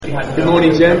Good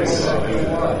morning, gents.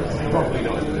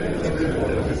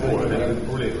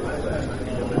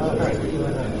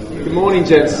 Good morning,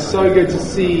 gents. So good to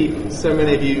see so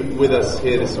many of you with us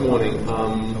here this morning.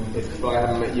 If I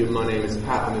haven't met you, my name is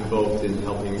Pat. I'm involved in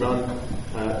helping run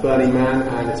Burning Man,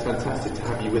 and it's fantastic to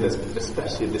have you with us,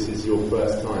 especially if this is your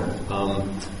first time.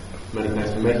 Many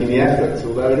thanks for making the effort,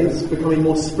 although it is becoming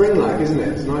more spring-like, isn't it?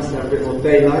 It's nice to have a bit more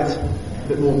daylight, a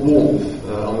bit more warmth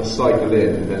on the cycle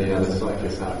in than any other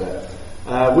cyclists out there.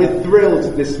 We're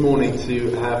thrilled this morning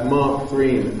to have Mark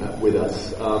Green with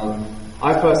us.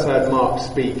 I first heard Mark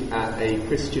speak at a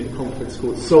Christian conference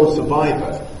called Soul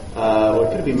Survivor, or it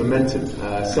could have been Momentum,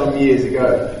 some years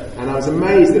ago. And I was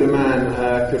amazed that a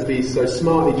man could be so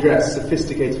smartly dressed,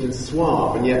 sophisticated and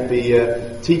suave, and yet be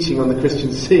teaching on the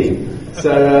Christian scene.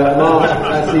 So Mark,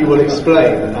 as he will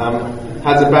explain,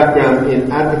 has a background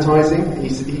in advertising. He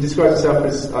describes himself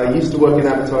as, I used to work in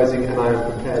advertising and I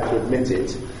am prepared to admit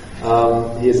it.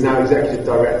 He is now Executive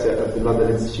Director of the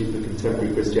London Institute for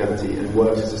Contemporary Christianity and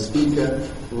works as a speaker,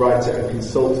 writer and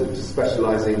consultant,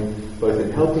 specialising both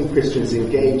in helping Christians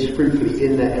engage fruitfully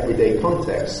in their everyday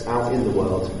contexts out in the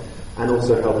world and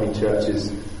also helping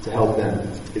churches to help them.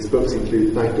 His books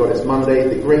include Thank God It's Monday,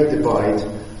 The Great Divide,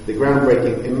 the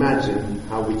groundbreaking Imagine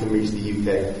How We Can Reach the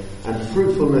UK, and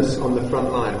Fruitfulness on the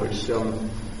Front Line, which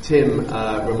Tim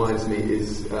reminds me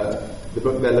is the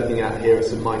book they're looking at here at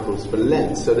St Michael's for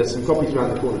Lent. So there's some copies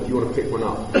around the corner if you want to pick one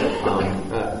up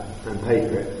and pay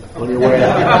for it on your way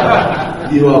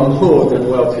out. You are more than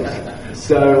welcome.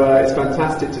 So it's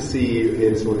fantastic to see you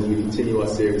here this morning as we continue our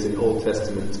series in Old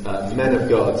Testament Men of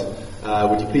God.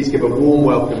 Would you please give a warm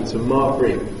welcome to Mark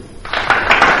Green.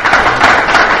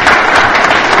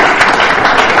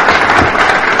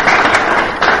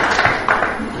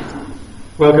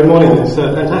 Well, good morning. It's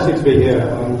fantastic to be here.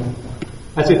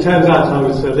 As it turns out, I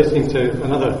was listening to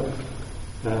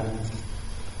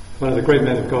one of the great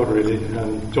men of God, really,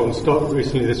 John Stott,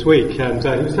 recently this week, and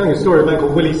he was telling a story of a man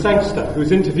called Willie Sangster, who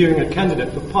was interviewing a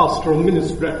candidate for pastoral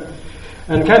ministry.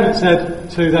 And the candidate said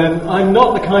to them, "I'm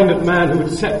not the kind of man who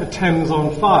would set the Thames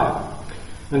on fire."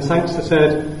 And Sangster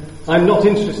said, "I'm not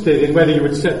interested in whether you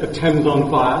would set the Thames on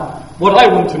fire. What I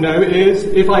want to know is,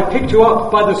 if I picked you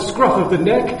up by the scruff of the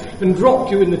neck and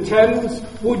dropped you in the Thames,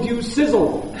 would you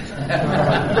sizzle?"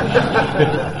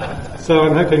 So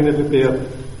I'm hoping that it'll be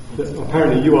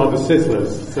apparently you are the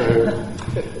sizzlers. So,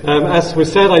 as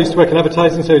was said, I used to work in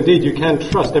advertising, so indeed you can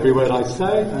trust every word I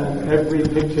say and every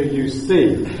picture you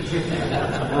see.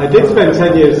 I did spend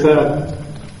 10 years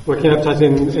working in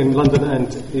advertising in London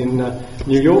and in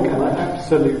New York, and I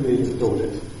absolutely adored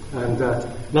it. And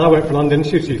now I work for London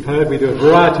Institute, you've heard, we do a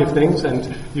variety of things,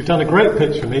 and you've done a great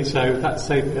pitch for me, so that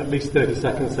saved at least 30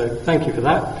 seconds, so thank you for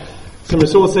that. Some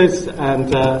resources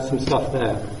and some stuff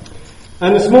there.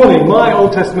 And this morning, my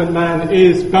Old Testament man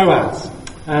is Boaz,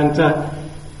 and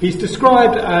he's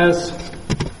described as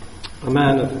a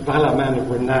man of valor, a man of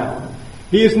renown.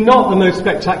 He is not the most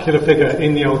spectacular figure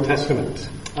in the Old Testament.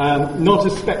 Not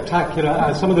as spectacular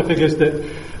as some of the figures that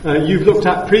you've looked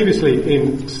at previously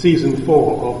in season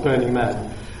 4 of Burning Man.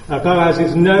 Boaz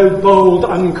is no bold,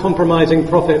 uncompromising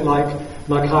prophet like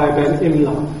Micaiah ben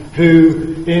Imlah,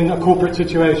 who, in a corporate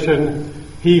situation,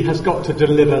 he has got to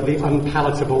deliver the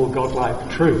unpalatable godlike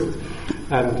truth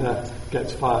and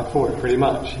gets fired for it pretty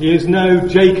much. He is no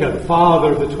Jacob,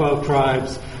 father of the 12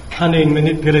 tribes, cunning,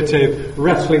 manipulative,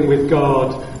 wrestling with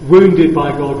God, wounded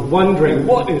by God, wondering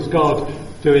what is God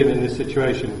doing in this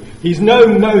situation. He's no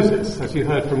Moses, as you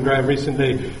heard from Graham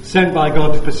recently, sent by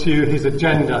God to pursue his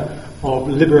agenda of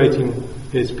liberating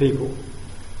his people.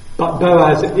 But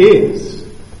Boaz is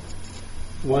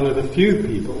one of the few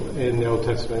people in the Old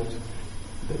Testament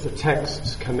that the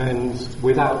text commends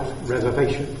without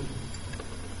reservation.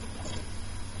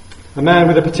 A man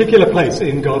with a particular place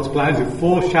in God's plan who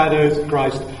foreshadows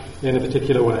Christ in a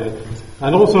particular way,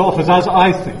 and also offers us,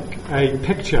 I think, a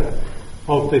picture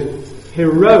of the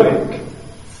heroic,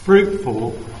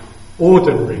 fruitful,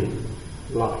 ordinary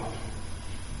life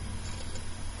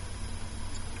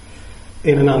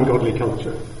in an ungodly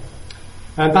culture,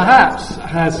 and perhaps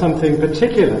has something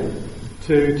particular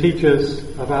to teach us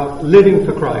about living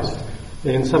for Christ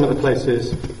in some of the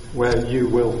places where you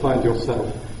will find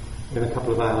yourself in a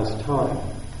couple of hours' time.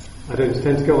 I don't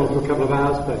intend to go on for a couple of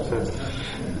hours, but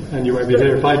and you won't be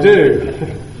here if I do.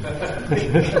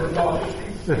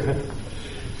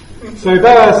 So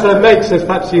Boaz makes, as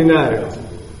perhaps you know,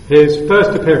 his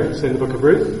first appearance in the book of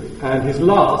Ruth and his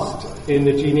last in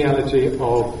the genealogy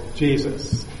of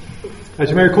Jesus. As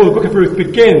you may recall, the book of Ruth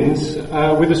begins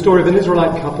with the story of an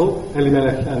Israelite couple,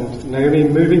 Elimelech and Naomi,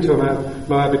 moving to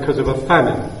Moab because of a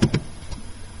famine.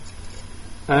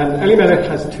 And Elimelech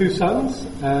has 2 sons,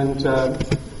 and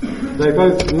they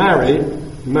both marry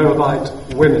Moabite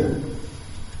women.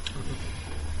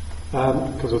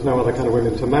 Because there's no other kind of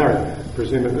women to marry,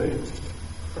 presumably.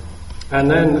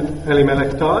 And then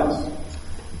Elimelech dies,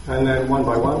 and then one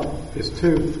by one his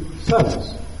 2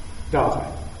 sons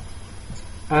die.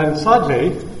 And sadly,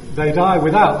 they die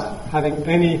without having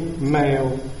any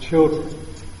male children.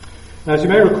 Now, as you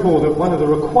may recall, that one of the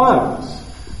requirements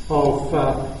of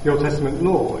the Old Testament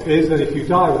law is that if you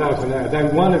die without an heir,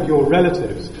 then one of your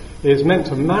relatives is meant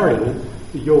to marry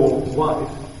your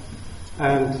wife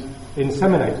and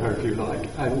inseminate her, if you like,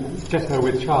 and get her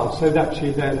with child, so that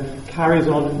she then carries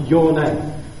on your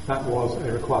name. That was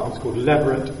a requirement. It's called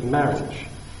levirate marriage.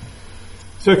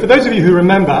 So for those of you who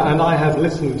remember, and I have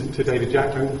listened to David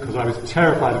Jacklin because I was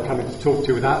terrified of coming to talk to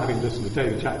you without having listened to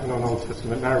David Jacklin on Old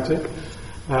Testament narrative,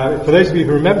 for those of you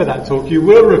who remember that talk, you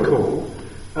will recall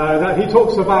that he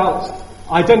talks about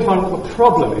identifying what the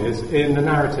problem is in the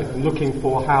narrative and looking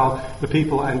for how the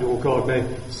people and or God may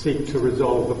seek to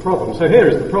resolve the problem. So here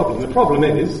is the problem. The problem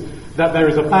is that there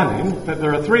is a famine, that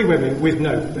there are 3 women with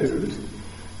no food,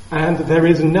 and there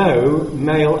is no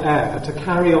male heir to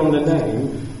carry on the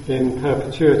name in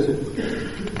perpetuity.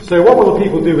 So what will the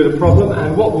people do with the problem,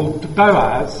 and what will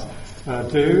Boaz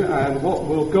do, and what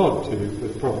will God do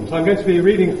with the problem? So I'm going to be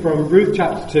reading from Ruth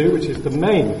chapter 2, which is the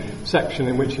main section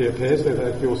in which he appears,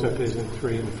 though he also appears in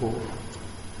 3 and 4.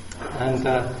 And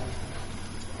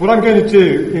what I'm going to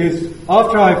do is,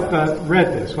 after I've read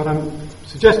this, what I'm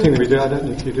suggesting that we do, I don't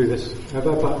need to do this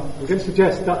ever, but I'm going to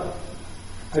suggest that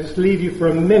I just leave you for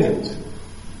a minute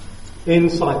in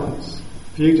silence,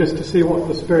 for you just to see what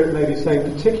the Spirit may be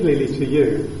saying, particularly to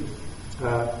you,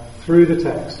 through the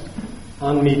text,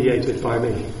 unmediated by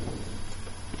me.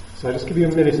 So I'll just give you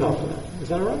a minute after that. Is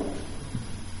that all right?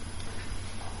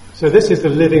 So this is the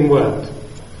living word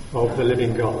of the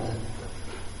living God.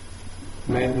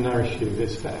 May it nourish you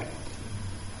this day.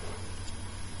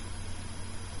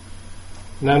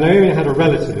 Now Naomi had a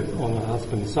relative on her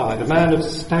husband's side, a man of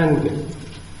standing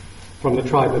from the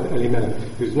tribe of Elimelech,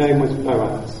 whose name was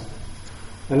Boaz.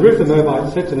 And Ruth the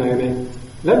Moabite said to Naomi,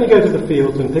 "Let me go to the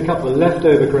fields and pick up the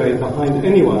leftover grain behind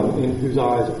anyone in whose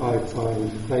eyes I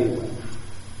find favour."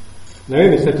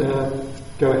 Naomi said to her,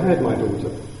 "Go ahead, my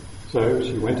daughter." So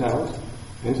she went out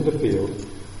into the field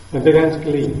and began to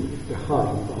glean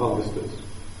behind the harvesters.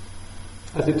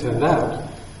 As it turned out,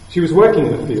 she was working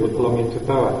in a field belonging to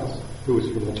Boaz, who was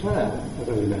from the clan of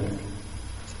Elimelech.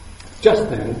 Just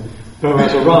then,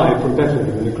 Boaz arrived from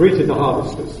Bethlehem and greeted the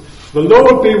harvesters. "The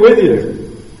Lord be with you."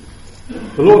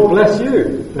 "The Lord bless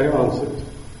you," they answered.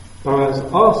 Boaz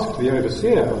asked the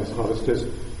overseer of his harvesters,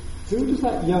 "Who does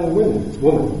that young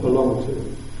woman belong to?"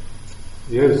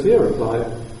 The overseer replied,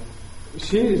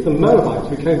 "She is the Moabite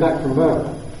who came back from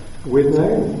Moab with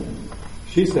Naomi.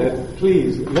 She said,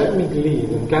 'Please let me glean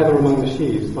and gather among the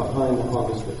sheaves behind the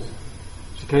harvesters.'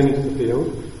 She came into the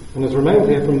field and has remained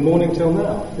here from morning till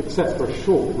now, except for a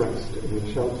short rest in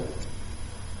the shelter."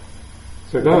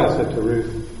 So Boaz said to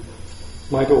Ruth,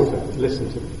 "My daughter, listen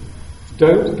to me.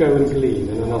 Don't go and glean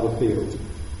in another field,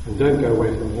 and don't go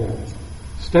away from here.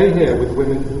 Stay here with the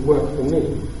women who work for me.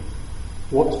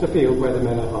 Watch the field where the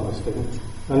men are harvesting,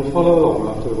 and follow along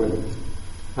after the women.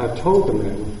 I have told the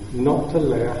men not to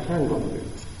lay a hand on you.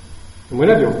 And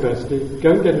whenever you're thirsty, go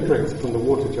and get a drink from the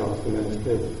water jars the men have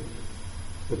filled."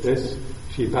 At this,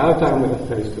 she bowed down with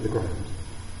her face to the ground.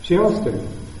 She asked him,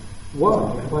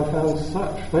 "Why have I found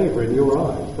such favour in your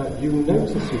eyes that you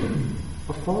notice me,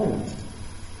 a foreigner?"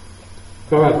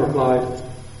 Boaz replied,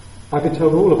 "I've been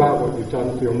told all about what you've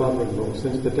done for your mother-in-law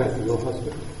since the death of your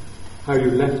husband, how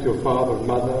you left your father and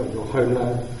mother and your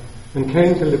homeland and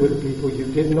came to live with people you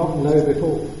did not know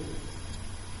before.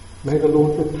 May the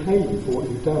Lord repay you for what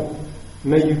you've done.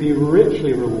 May you be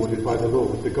richly rewarded by the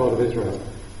Lord, the God of Israel,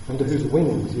 under whose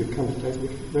wings you've come to take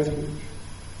refuge.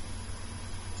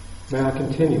 May I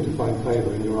continue to find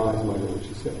favour in your eyes, my Lord,"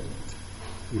 she said.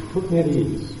 "You've put me at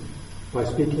ease by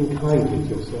speaking kindly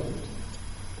to your servant,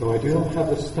 though I do not have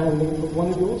the standing of one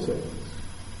of your servants."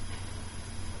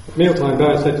 At mealtime,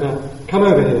 Boaz said to her, "Come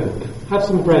over here, have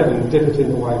some bread and dip it in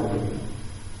the wine with me."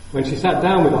 When she sat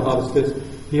down with the harvesters,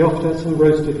 he offered her some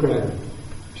roasted grain.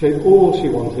 She ate all she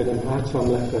wanted and had some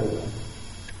left over.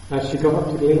 As she got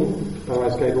up to glean,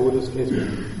 Boaz gave orders to his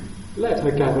men. "Let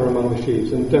her gather among the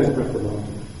sheaves and don't reprimand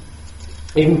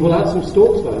her. Even pull out some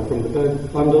stalks for her from the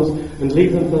bundles and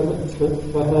leave them for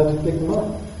her to pick them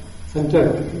up. And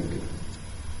don't rebuke her."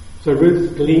 So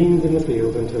Ruth gleaned in the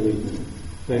field until evening.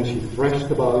 Then she threshed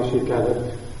the barley she had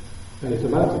gathered, and it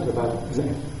amounted to about an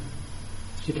ephah.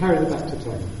 She carried it back to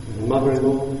town, and her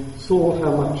mother-in-law saw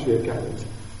how much she had gathered.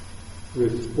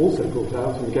 Ruth also brought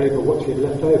out and gave her what she had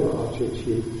left over after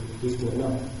she had eaten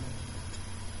enough.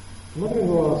 The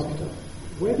mother-in-law asked her,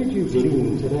 "Where did you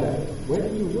glean today? Where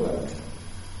did you work?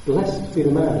 Blessed be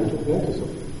the man who took notice of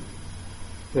you."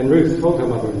 Then Ruth told her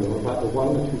mother-in-law about the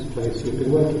one at whose place she had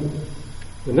been working.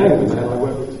 "The name of the man I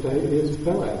work with today is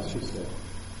Boaz," she said.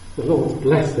 "The Lord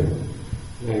bless him,"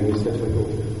 Naomi said to her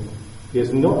daughter-in-law. "He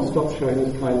has not stopped showing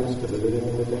his kindness to the living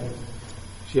and the dead."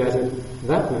 She added,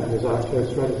 "That man is our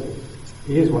close relative.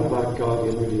 He is one of our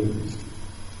guardian redeemers."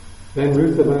 Then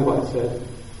Ruth the Moabite said,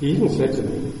 "He even said to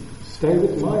me, 'Stay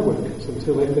with my workers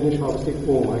until they finish harvesting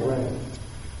all my grain.'"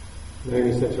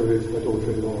 Naomi said to Ruth, her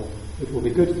daughter-in-law, "It will be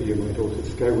good for you, my daughter,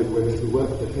 to go with women who work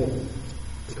for him,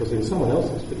 because in someone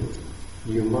else's field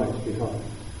you might be harmed."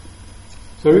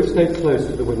 So Ruth stayed close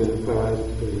to the women of Boaz's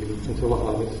field until the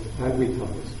harvest and wheat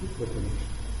harvest were finished.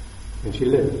 And she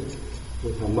lived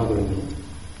with her mother-in-law.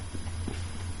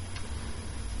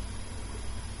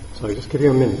 So just give you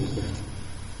a minute now.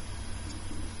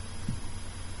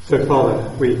 So Father,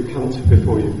 we come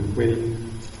before you.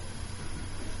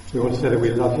 We want to say that we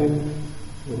love you.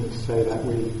 We want to say that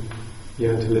we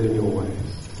yearn to live in your ways.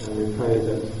 And we pray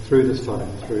that through this time,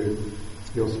 through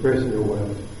your Spirit and your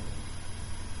word,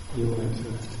 you might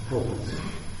help us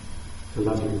to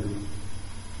love you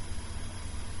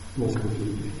more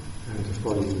completely and to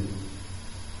follow you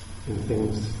in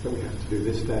things that we have to do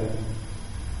this day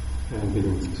and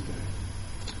beyond this day.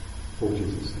 For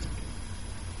Jesus' sake.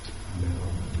 Amen.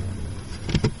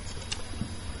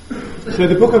 So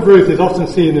the book of Ruth is often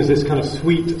seen as this kind of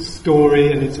sweet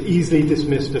story, and it's easily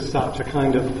dismissed as such, a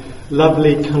kind of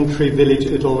lovely country village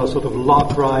idyll, a sort of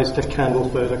Lark Rise to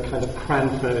Candleford, a kind of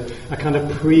Cranford, a kind of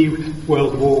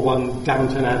pre-World War I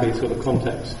Downton Abbey sort of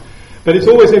context. But it's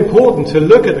always important to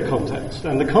look at the context,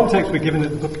 and the context we're given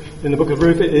in the book of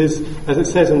Ruth is, as it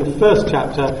says in the first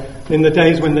chapter, in the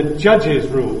days when the judges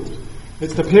ruled.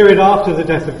 It's the period after the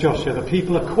death of Joshua. The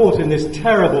people are caught in this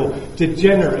terrible,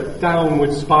 degenerate,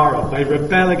 downward spiral. They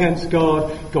rebel against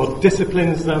God. God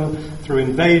disciplines them through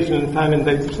invasion and famine.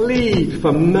 They plead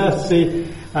for mercy,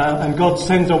 and God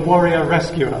sends a warrior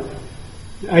rescuer.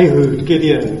 Ehud,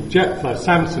 Gideon, Jephthah,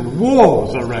 Samson.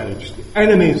 Wars are raged.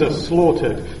 Enemies are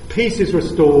slaughtered. Peace is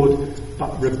restored,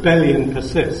 but rebellion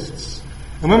persists.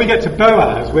 And when we get to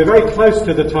Boaz, we're very close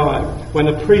to the time when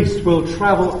a priest will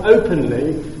travel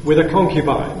openly with a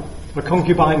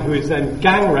concubine who is then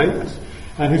gang raped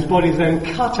and whose body is then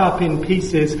cut up in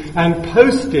pieces and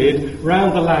posted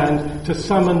round the land to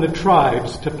summon the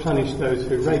tribes to punish those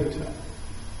who raped her.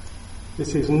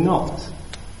 This is not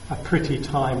a pretty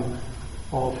time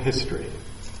of history.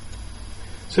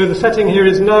 So the setting here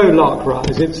is no Lark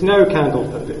Rise, it's no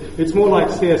Candleford, it's more like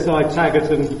CSI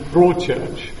Taggart and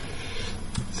Broadchurch.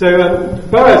 So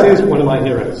Boaz is one of my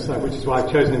heroes, which is why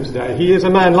I've chosen him today. He is a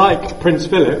man like Prince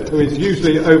Philip, who is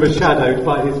usually overshadowed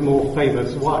by his more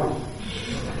famous wife,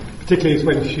 particularly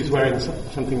when she's wearing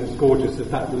something as gorgeous as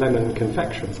that lemon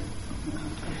confection.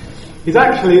 He's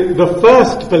actually the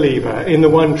first believer in the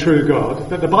one true God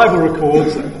that the Bible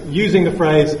records using the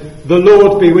phrase, "The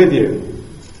Lord be with you."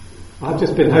 I've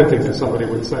just been hoping that somebody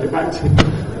would say back to you.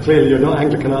 Clearly you're not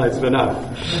Anglicanized enough.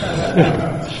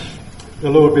 The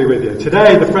Lord be with you.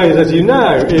 Today, the phrase, as you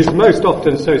know, is most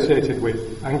often associated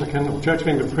with Anglican or Church of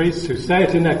England priests who say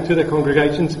it to their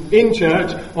congregations in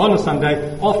church on a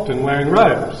Sunday, often wearing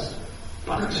robes.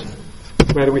 But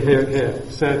where do we hear it here?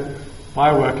 It's said by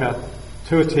a worker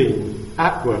to a team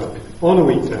at work on a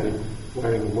weekday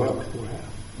wearing workwear.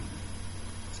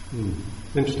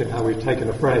 It's interesting how we've taken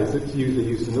a phrase that's usually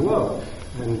used in the world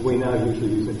and we now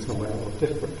usually use it somewhere else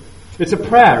different. It's a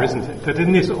prayer, isn't it? That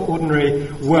in this ordinary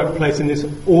workplace, in this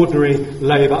ordinary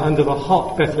labour under the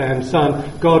hot Bethlehem sun,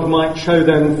 God might show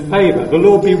them favour. The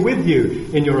Lord be with you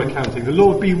in your accounting. The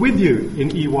Lord be with you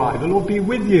in EY. The Lord be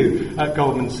with you at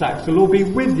Goldman Sachs. The Lord be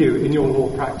with you in your law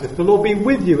practice. The Lord be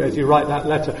with you as you write that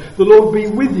letter. The Lord be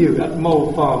with you at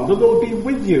Mole Farm. The Lord be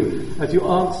with you as you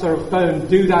answer a phone,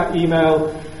 do that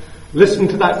email, listen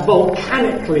to that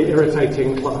volcanically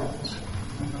irritating client.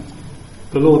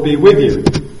 The Lord be with you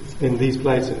in these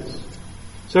places.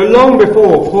 So long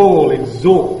before Paul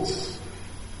exhorts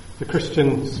the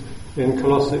Christians in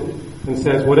Colossae and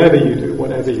says, whatever you do,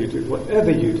 work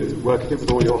at it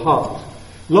with all your heart.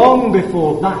 Long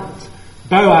before that,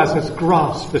 Boaz has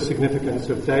grasped the significance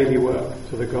of daily work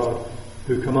to the God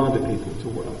who commanded people to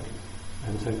work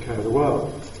and take care of the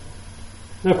world.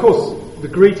 Now, of course, the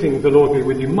greeting, the Lord be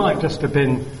with you, might just have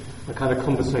been a kind of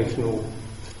conversational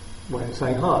way of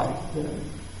saying hi. You know.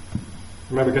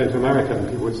 I remember going to America and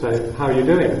people would say, how are you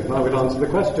doing? And I would answer the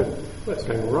question. well, it's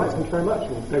going all right, thank you very much.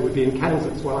 And they would be in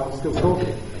Kansas while I was still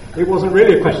talking. It wasn't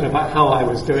really a question about how I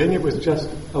was doing, it was just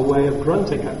a way of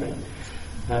grunting at me.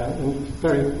 And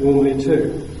very warmly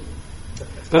too.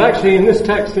 But actually in this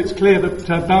text it's clear that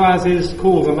Boaz is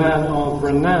called a man of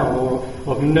renown or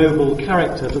of noble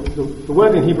character. The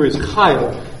word in Hebrew is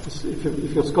chayil.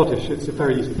 If you're Scottish, it's a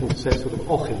very easy thing to say, sort of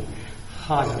ochi,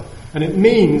 chayil. And it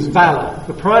means valour.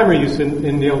 The primary use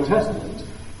in the Old Testament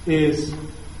is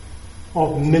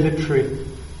of military.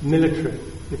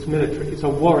 It's military. It's a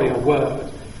warrior word.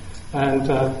 And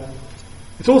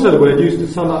it's also the word used to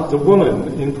sum up the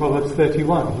woman in Proverbs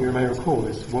 31. You may recall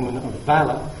this woman of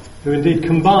valour, who indeed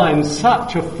combines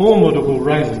such a formidable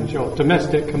range of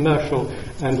domestic, commercial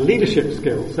and leadership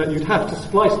skills that you'd have to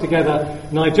splice together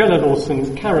Nigella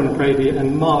Lawson, Karen Brady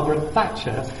and Margaret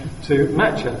Thatcher to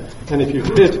match her. And if you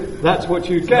did, that's what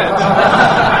you'd get.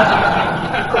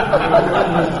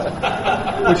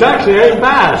 Which actually ain't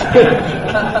bad.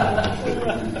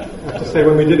 I have to say,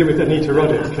 when we did it with Anita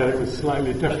Roddick, it was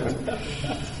slightly different.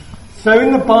 So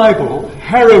in the Bible,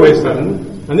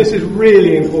 heroism, and this is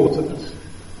really important,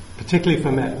 particularly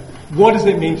for men, what does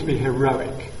it mean to be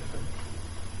heroic?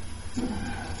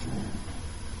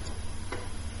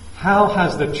 How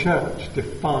has the church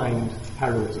defined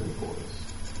heroism for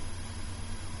us?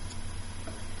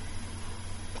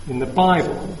 In the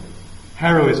Bible,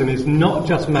 heroism is not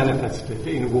just manifested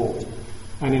in war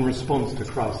and in response to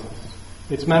crisis.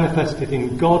 It's manifested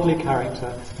in godly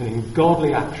character and in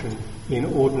godly action in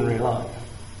ordinary life.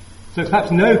 So it's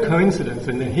perhaps no coincidence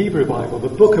in the Hebrew Bible, the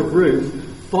book of Ruth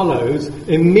follows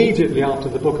immediately after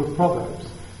the book of Proverbs,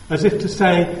 as if to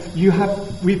say,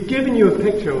 we've given you a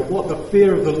picture of what the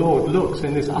fear of the Lord looks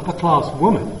in this upper class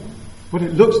woman, what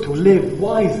it looks to live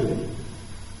wisely.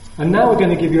 And now we're going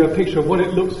to give you a picture of what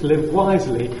it looks to live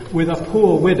wisely with a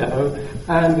poor widow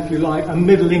and, if you like, a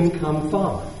middle income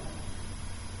farmer.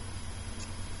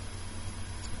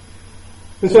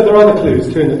 And so there are other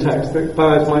clues too in the text that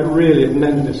Boaz might really have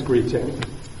meant this greeting.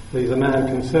 That he's a man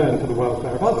concerned for the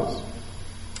welfare of others.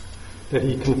 That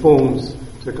he conforms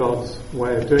to God's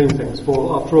way of doing things.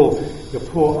 For after all, the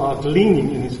poor are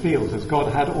gleaning in his fields as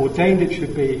God had ordained it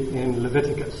should be in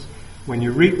Leviticus. When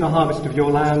you reap the harvest of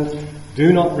your land,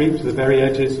 do not reap to the very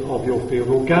edges of your field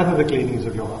or gather the gleanings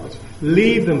of your harvest.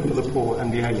 Leave them for the poor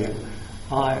and the alien.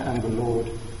 I am the Lord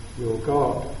your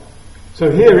God. So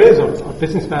here is a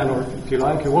businessman, or if you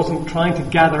like, who wasn't trying to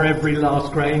gather every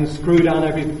last grain, screw down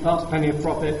every last penny of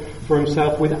profit for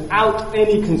himself without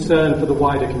any concern for the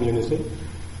wider community.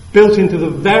 Built into the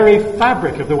very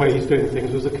fabric of the way he's doing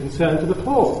things was a concern for the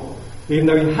poor, even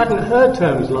though he hadn't heard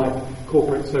terms like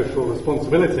corporate social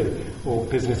responsibility or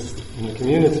business in the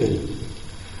community.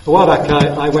 A while back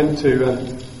I went to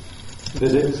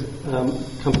visit a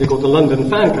company called the London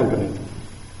Fan Company.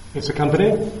 It's a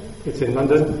company, it's in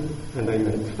London, and they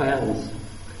make fans.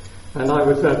 And I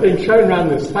was being shown around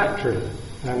this factory,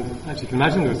 and as you can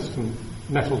imagine, there was some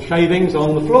metal shavings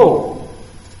on the floor.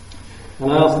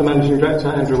 And I asked the managing director,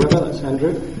 Andrew Webber, that's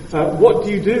Andrew, what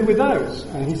do you do with those?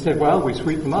 And he said, well, we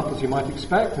sweep them up as you might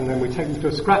expect, and then we take them to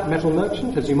a scrap metal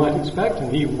merchant as you might expect,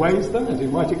 and he weighs them as you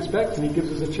might expect, and he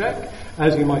gives us a cheque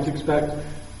as you might expect,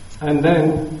 and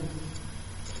then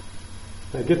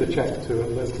they give the cheque to a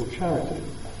local charity,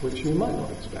 which you might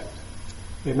not expect.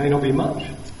 It may not be much,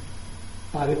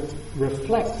 but it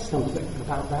reflects something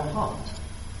about their heart.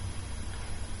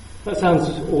 That sounds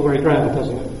all very grand,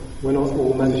 doesn't it? We're not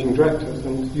all managing directors,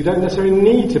 and you don't necessarily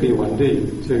need to be one, do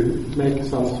you, to make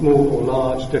some small or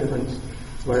large difference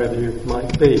wherever you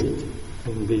might be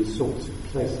in these sorts of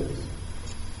places.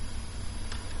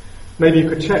 Maybe you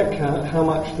could check how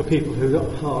much the people who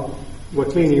were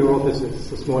cleaning your offices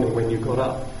this morning when you got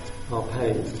up are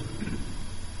paid. It's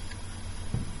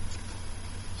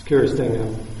a curious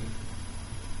thing.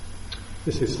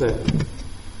 This is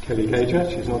Kelly Gager.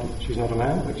 She's not a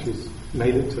man, but she's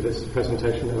made it to this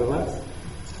presentation nevertheless.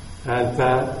 And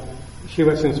she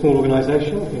works in a small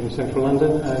organisation in central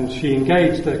London, and she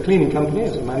engaged a cleaning company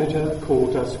as a manager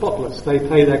called Spotless. They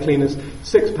pay their cleaners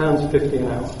 £6.50 an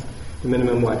hour, the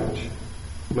minimum wage.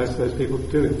 Most of those people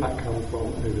do in fact come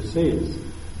from overseas.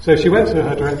 So she went to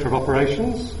her director of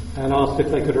operations and asked if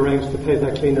they could arrange to pay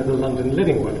their cleaner the London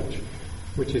living wage,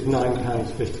 which is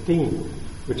 £9.15,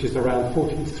 which is around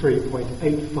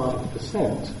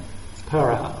 43.85%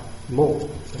 per hour more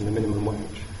than the minimum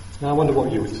wage. Now I wonder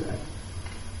what you would say.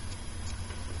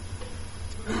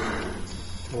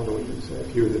 I wonder what you would say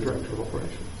if you were the director of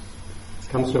operations. It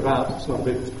comes to about, it's not a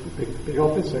big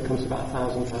office, so it comes to about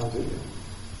 £1,000 a year.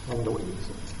 I wonder what you would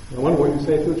say. I wonder what you would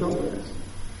say if you were John Lewis.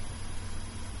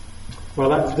 Well,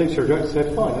 that particular director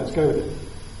said, fine, let's go with it.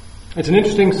 It's an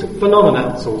interesting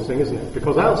phenomenon, outsourcing, isn't it?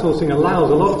 Because outsourcing allows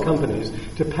a lot of companies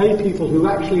to pay people who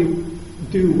actually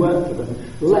do work for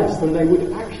them less than they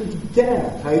would actually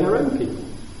dare pay their own people.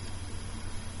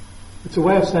 It's a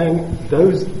way of saying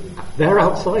they're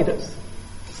outsiders,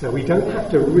 so we don't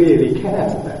have to really care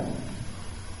for them.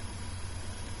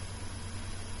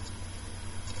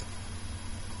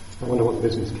 I wonder what the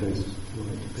business case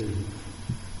might be.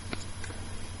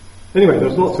 Anyway,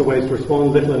 there's lots of ways to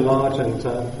respond, little and large, and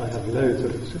I have loads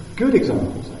of good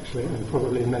examples, actually, and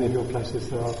probably in many of your places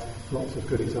there are lots of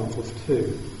good examples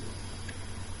too.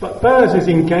 But Boaz's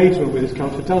engagement with his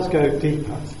culture does go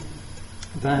deeper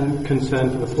than concern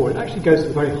for the poor. It actually goes to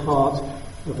the very heart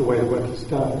of the way the work is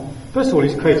done. First of all,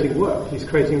 he's creating work, he's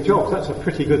creating jobs. That's a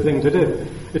pretty good thing to do.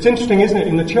 It's interesting, isn't it,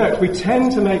 in the church we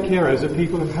tend to make heroes of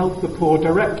people who help the poor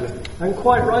directly, and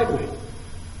quite rightly.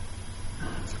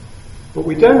 But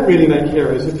we don't really make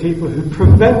heroes of people who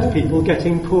prevent people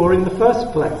getting poor in the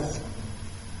first place.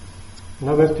 And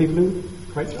are those people who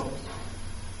create jobs?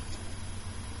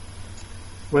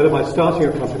 Whether by starting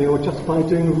a company or just by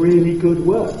doing really good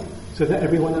work so that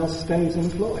everyone else stays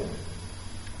employed.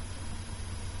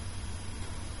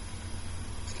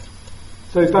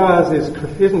 So Boaz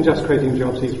isn't just creating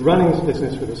jobs, he's running his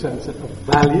business with a sense of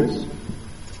values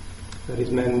that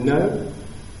his men know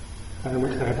and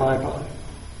which they abide by.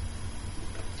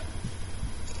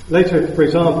 Later, for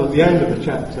example, at the end of the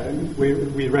chapter,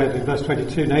 we read in verse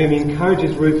 22, Naomi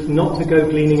encourages Ruth not to go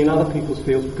gleaning in other people's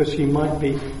fields because she might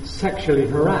be sexually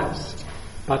harassed.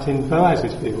 But in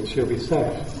Boaz's fields, she'll be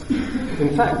safe.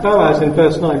 In fact, Boaz in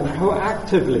verse 9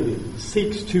 proactively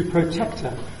seeks to protect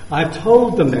her. I've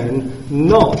told the men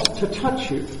not to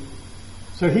touch you.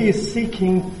 So he is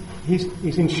seeking,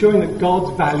 he's ensuring that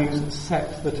God's values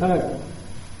set the tone.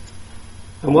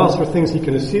 And whilst there are things he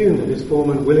can assume that his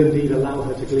foreman will indeed allow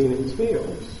her to glean in his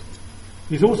fields,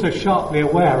 he's also sharply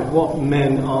aware of what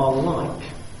men are like.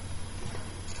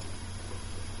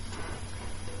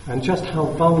 And just how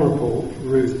vulnerable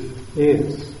Ruth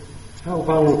is. How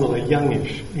vulnerable a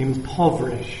youngish,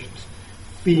 impoverished,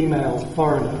 female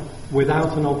foreigner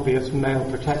without an obvious male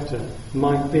protector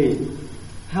might be.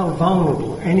 How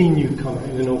vulnerable any newcomer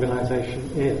in an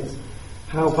organisation is.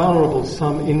 How vulnerable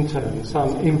some intern,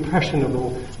 some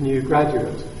impressionable new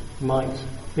graduate might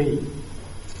be.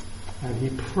 And he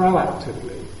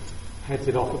proactively heads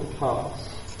it off at the pass.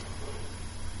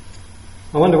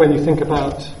 I wonder, when you think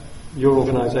about your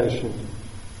organisation,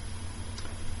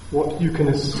 what you can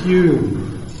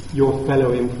assume your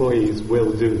fellow employees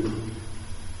will do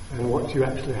and what you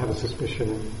actually have a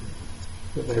suspicion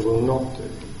that they will not do.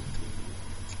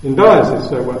 In Boaz's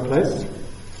workplace,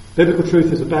 biblical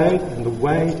truth is obeyed and the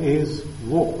way is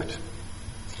walked.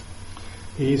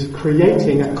 He's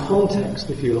creating a context,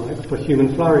 if you like, for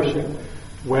human flourishing,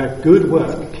 where good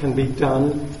work can be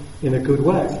done in a good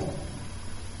way.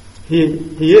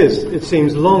 He is, it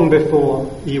seems, long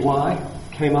before EY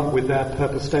came up with their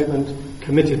purpose statement,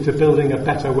 committed to building a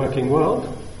better working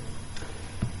world.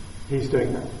 He's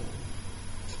doing that.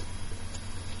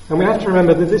 And we have to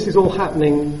remember that this is all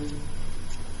happening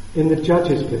in the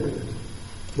Judges period,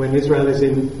 when Israel is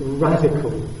in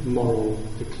radical moral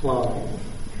decline,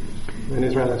 when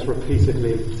Israel has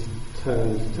repeatedly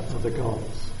turned to other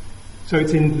gods. So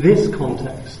it's in this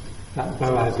context that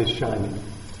Boaz is shining.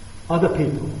 Other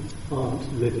people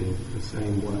aren't living the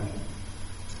same way.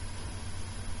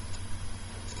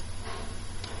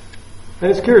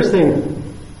 And it's a curious thing.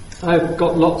 I've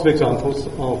got lots of examples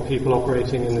of people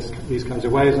operating in these kinds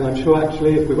of ways, and I'm sure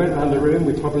actually if we went around the room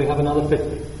we'd probably have another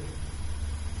 50.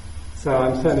 So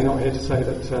I'm certainly not here to say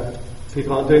that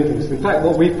people aren't doing things. In fact,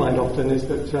 what we find often is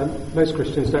that most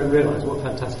Christians don't realise what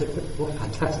fantastic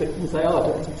things they are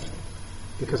doing,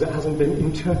 because it hasn't been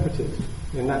interpreted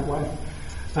in that way.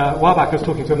 A while back I was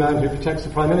talking to a man who protects the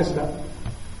Prime Minister.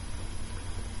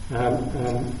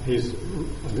 He's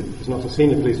not a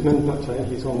senior policeman, but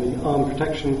he's on the Armed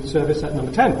Protection Service at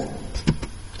number 10.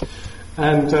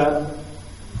 And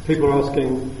people are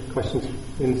asking questions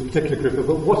in this particular group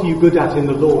of, what are you good at in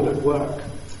the Lord at work?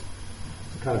 It's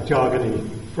a kind of jargony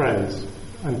phrase.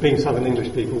 And being Southern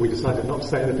English people, we decided not to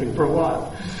say anything for a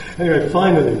while. Anyway,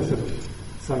 finally,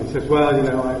 somebody says, well,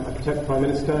 I protect the Prime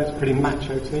Minister. It's a pretty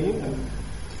macho team, and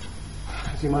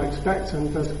as you might expect,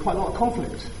 and there's quite a lot of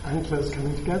conflict, antlers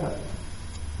coming together.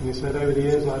 And he said, over the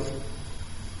years, I've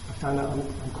found out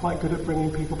I'm quite good at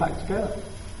bringing people back together.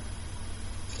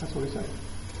 That's what he said.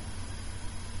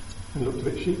 And looked a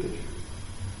bit sheepish.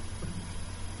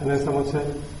 And then someone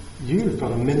said, you've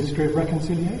got a ministry of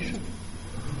reconciliation.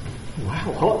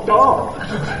 Wow, hot dog!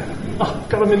 I've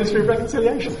got a ministry of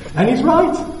reconciliation. And he's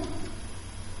right.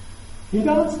 He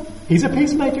does. He's a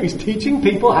peacemaker. He's teaching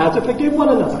people how to forgive one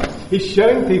another. He's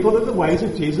showing people that the ways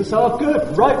of Jesus are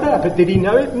good. Right there. But did he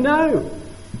know it? No.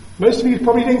 Most of you are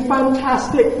probably doing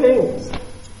fantastic things.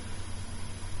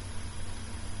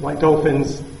 Like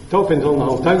dolphins. Dolphins on the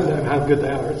whole don't know how good they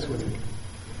are at swimming.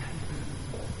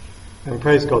 And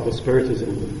praise God, the Spirit is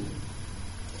in them.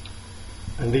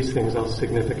 And these things are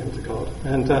significant to God.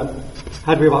 And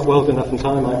had we about world enough and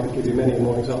time, I could give you many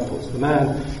more examples. The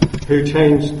man who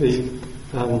changed the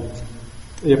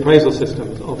appraisal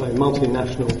systems of a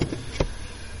multinational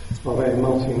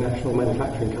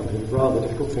manufacturing company, was a rather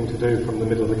difficult thing to do from the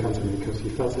middle of the company because he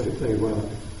felt that they were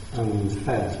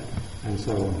unfair and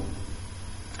so on.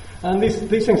 And these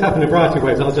things happen in a variety of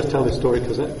ways. I'll just tell this story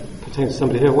because it pertains to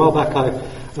somebody here. A while back I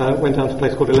went down to a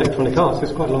place called Electronic Arts.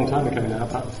 It's quite a long time ago now,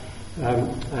 but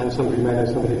and some of you may know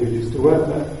somebody who used to work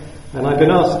there. And I've been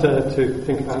asked to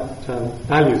think about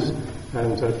values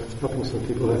and helping some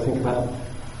people there think about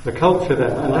the culture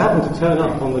there. And I happened to turn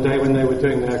up on the day when they were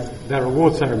doing their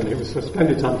award ceremony. It was a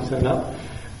splendid time to turn up.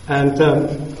 And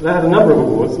they had a number of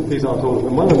awards, and these aren't all of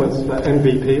them. One of them was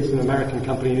MVP. It's an American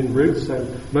company in Roots, so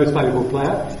most valuable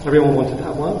player. Everyone wanted to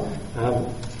have one.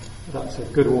 That's a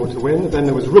good award to win. Then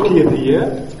there was Rookie of the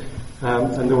Year.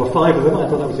 And there were 5 of them. I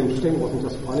thought that was interesting. It wasn't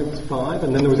just one, it was 5.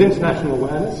 And then there was International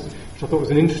Awareness, which I thought was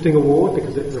an interesting award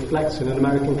because it reflects in an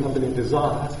American company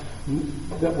desire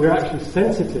that we're actually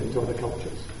sensitive to other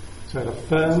cultures. So it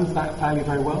affirms that value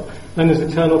very well. Then there's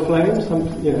Eternal Flame.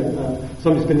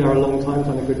 Somebody's been there a long time,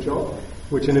 done a good job,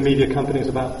 which in a media company is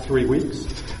about 3 weeks.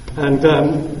 And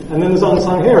then there's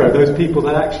Unsung Hero, those people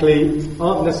that actually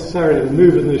aren't necessarily the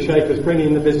movers and the shakers, bringing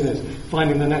in the business,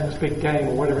 finding the next big game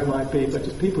or whatever it might be, but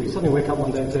just people you suddenly wake up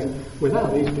one day and think,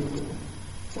 without these people,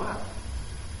 wow,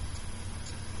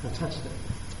 fantastic.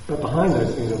 But behind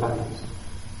those things are values.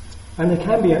 And they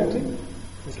can be empty,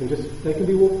 they can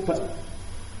be walked, but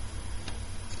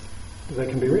they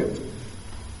can be real.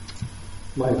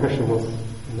 My impression was,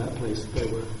 in that place, they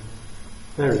were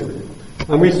very real.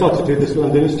 And we started to do this at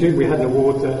London Institute. We had an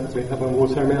award, we have an award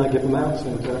ceremony, I give them out,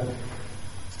 and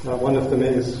one of them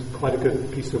is quite a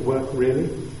good piece of work, really.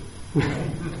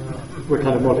 We're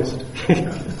kind of modest.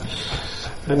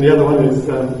 And the other one is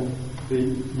the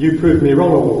You Proved Me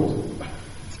Wrong Award,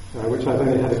 which I've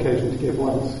only had occasion to give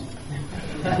once.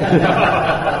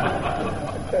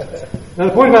 Now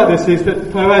the point about this is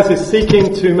that Boaz is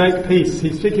seeking to make peace.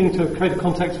 He's seeking to create a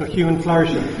context for human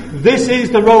flourishing. This is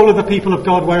the role of the people of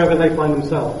God wherever they find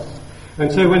themselves.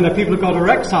 And so when the people of God are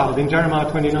exiled in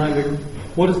Jeremiah 29,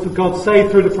 what does God say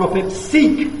through the prophet?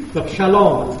 Seek the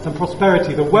shalom and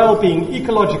prosperity, the well-being,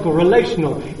 ecological,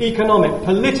 relational, economic,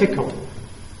 political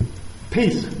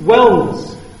peace,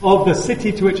 wellness of the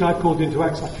city to which I've called you into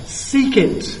exile. Seek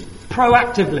it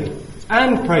proactively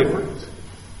and pray for it.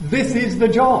 This is the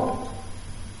job.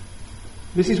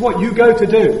 This is what you go to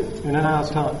do in an hour's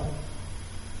time.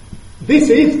 This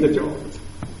is the job.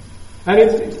 And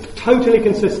it's totally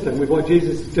consistent with what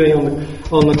Jesus is doing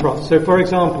on the cross. So for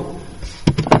example,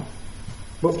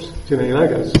 whoops, too many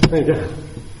logos. There you go.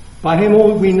 By him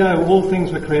all we know all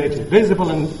things were created, visible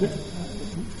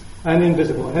and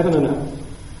invisible, heaven and earth.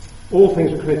 All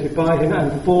things were created by him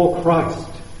and for Christ.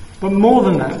 But more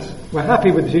than that, we're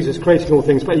happy with Jesus creating all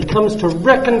things, but he comes to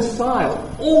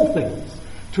reconcile all things,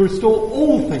 to restore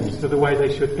all things to the way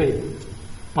they should be,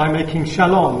 by making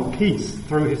shalom, peace,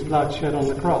 through his blood shed on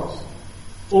the cross.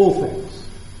 All things.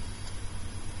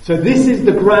 So this is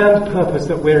the grand purpose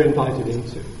that we're invited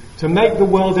into, to make the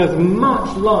world as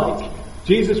much like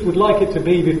Jesus would like it to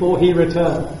be before he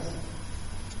returns.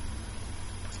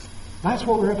 That's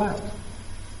what we're about.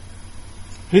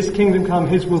 His kingdom come,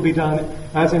 his will be done,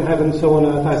 as in heaven, so on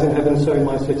earth, as in heaven, so in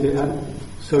my city, and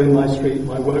so in my street,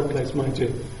 my workplace, my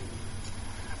gym.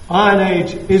 Iron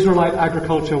Age Israelite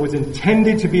agriculture was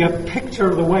intended to be a picture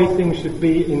of the way things should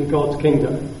be in God's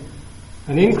kingdom.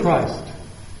 And in Christ,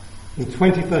 in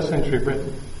 21st century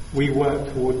Britain, we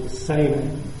work toward the same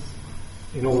ends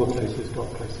in all the places God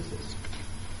places us.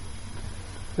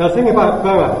 Now the thing about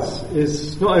Boaz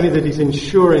is not only that he's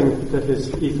ensuring that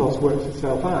his ethos works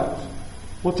itself out,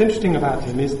 what's interesting about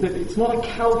him is that it's not a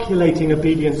calculating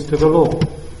obedience to the law.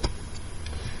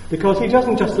 Because he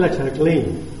doesn't just let her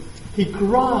glean. He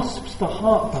grasps the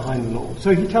heart behind the law.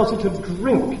 So he tells her to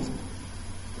drink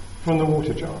from the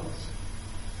water jars.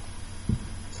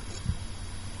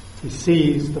 He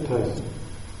sees the person.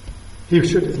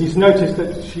 He's noticed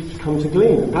that she'd come to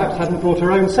glean and perhaps hadn't brought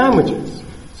her own sandwiches.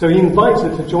 So he invites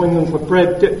her to join them for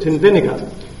bread dipped in vinegar,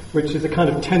 which is a kind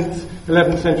of 10th,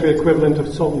 11th century equivalent of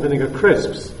salt and vinegar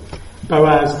crisps.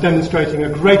 Boaz demonstrating a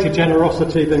greater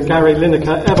generosity than Gary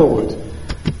Lineker ever would.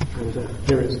 And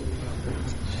here is.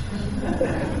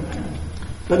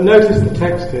 But notice the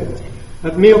text here.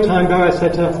 At mealtime, Boaz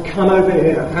said to her, "Come over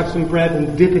here, have some bread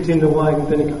and dip it in the wine and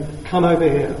vinegar. Come over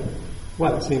here."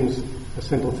 Well, it seems a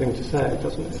simple thing to say,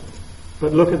 doesn't it?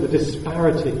 But look at the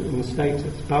disparity in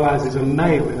status. Boaz is a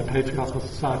male in a patriarchal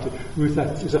society. Ruth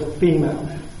is a female.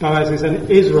 Boaz is an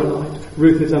Israelite.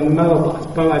 Ruth is a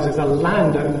Moabite. Boaz is a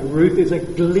landowner. Ruth is a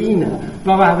gleaner.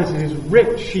 Boaz is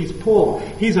rich. She's poor.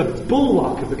 He's a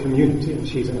bulwark of the community and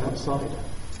she's an outsider.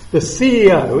 The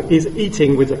CEO is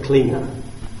eating with a cleaner.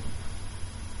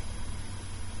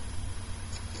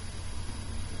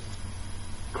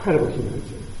 Incredible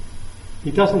humility.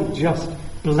 He doesn't just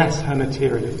bless her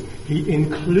materially, he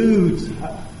includes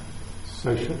her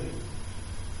socially.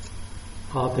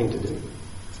 Hard thing to do.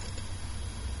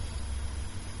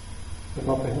 But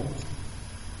not for him.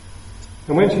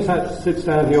 And when she sits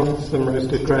down, he offers some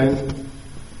roasted grain.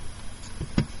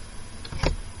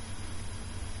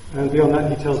 And beyond that,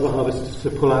 he tells the harvesters to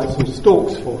pull out some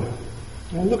stalks for her.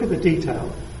 Now look at the detail.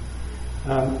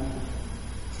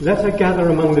 Let her gather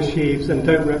among the sheaves and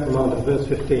don't reprimand her, verse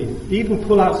 15. Even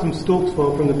pull out some stalks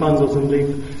for her from the bundles and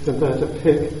leave them there to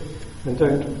pick and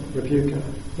don't rebuke her.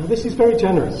 Now this is very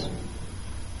generous.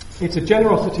 It's a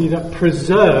generosity that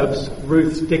preserves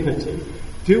Ruth's dignity.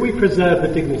 Do we preserve the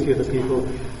dignity of the people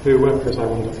who work for us, I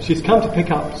wonder? She's come to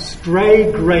pick up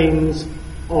stray grains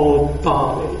of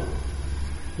barley,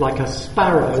 like a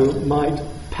sparrow might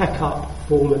peck up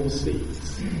fallen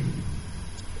seeds.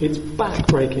 It's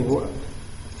back-breaking work.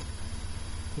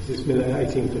 This is Miller,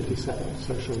 1857,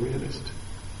 social realist.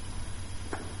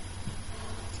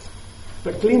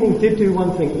 But gleaning did do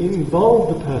one thing. It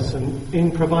involved the person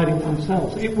in providing for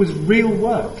themselves. It was real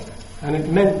work. And it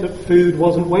meant that food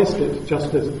wasn't wasted,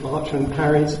 just as Archer and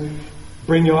Parry's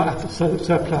bring your surplus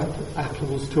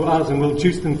apples to us and we'll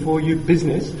juice them for you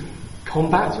business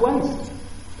combats waste.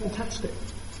 Fantastic.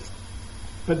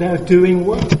 But they're doing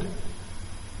work.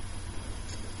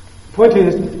 The point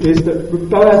is that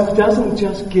Boaz doesn't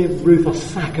just give Ruth a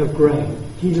sack of grain.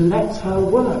 He lets her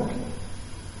work.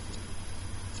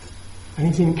 And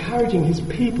he's encouraging his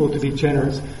people to be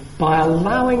generous by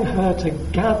allowing her to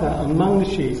gather among the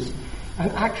sheaves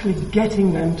and actually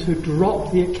getting them to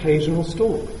drop the occasional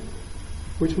stalk,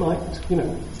 which might,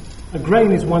 a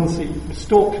grain is one seed. A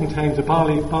stalk contains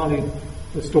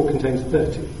the stalk contains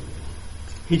 30.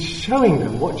 He's showing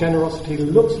them what generosity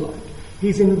looks like.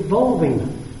 He's involving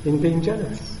them in being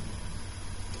generous.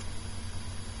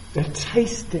 They're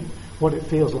tasting what it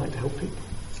feels like to help people.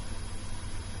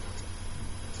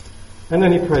 And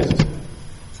then he prays.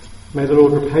 May the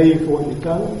Lord repay you for what you've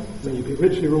done. May you be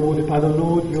richly rewarded by the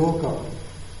Lord your God.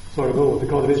 Lord, the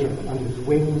God of Israel. Under his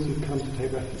wings you've come to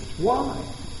take refuge. Why?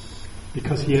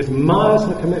 Because he admires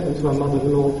her commitment to her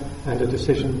mother-in-law and her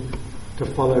decision to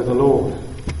follow the Lord.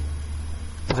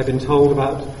 I've been told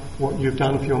about what you've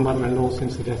done for your mother-in-law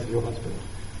since the death of your husband.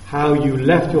 How you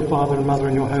left your father and mother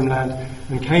in your homeland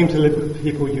and came to live with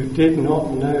people you did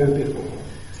not know before.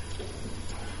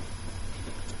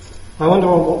 I wonder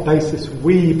on what basis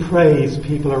we praise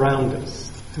people around us.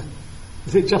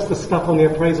 Is it just the stuff on the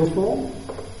appraisal form?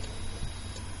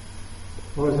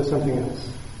 Or is there something else?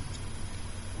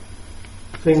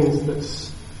 Things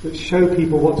that show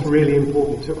people what's really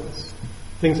important to us.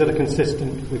 Things that are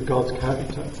consistent with God's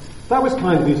character. That was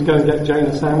kind of you to go and get Jane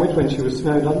a sandwich when she was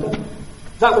snowed under.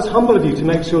 That was humble of you to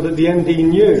make sure that the MD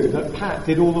knew that Pat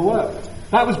did all the work.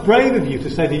 That was brave of you to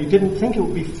say that you didn't think it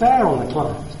would be fair on the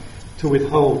client to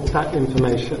withhold that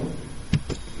information.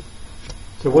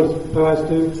 So what does Boaz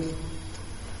do?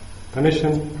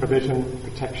 Permission, provision,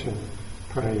 protection,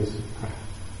 praise, prayer.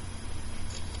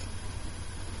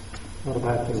 Not a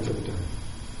bad thing to have done.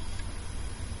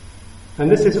 And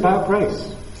this is about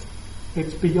grace.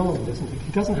 It's beyond, isn't it?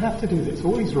 He doesn't have to do this.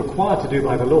 All he's required to do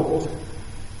by the law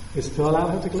is to allow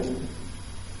her to glean.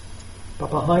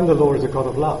 But behind the law is a God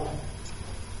of love.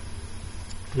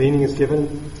 Gleaning is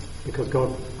given because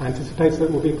God anticipates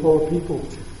that we'll be poor people.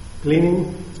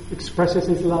 Gleaning expresses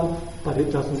his love, but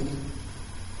it doesn't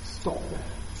stop there.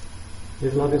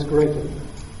 His love is greater than that.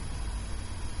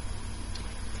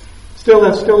 Still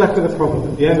left with a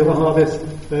problem. At the end of the harvest,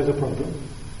 there's a problem.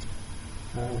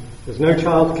 There's no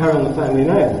child to carry on the family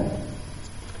name.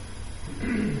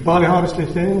 The barley harvest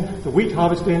is in, the wheat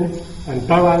harvest in, and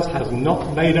Boaz has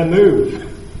not made a move.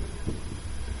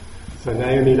 So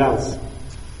Naomi does.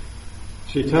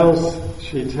 She tells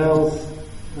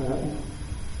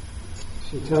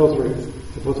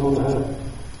Ruth to put on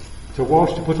to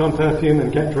wash, to put on perfume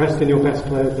and get dressed in your best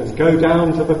clothes and go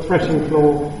down to the threshing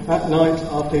floor at night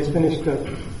after he's finished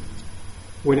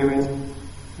winnowing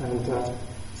and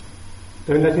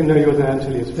Don't let him know you're there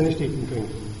until he has finished eating and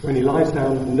drinking. When he lies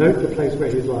down, note the place where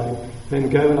he is lying, then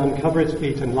go and uncover his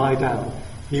feet and lie down.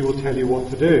 He will tell you what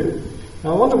to do.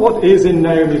 Now I wonder what is in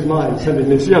Naomi's mind sending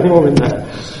this young woman there.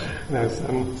 I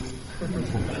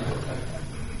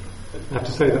have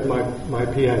to say that my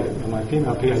PA, my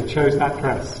female PA, chose that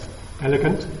dress.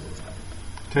 Elegant,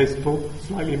 tasteful,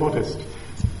 slightly modest.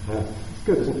 It's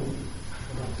good, isn't it?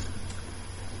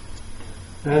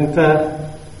 And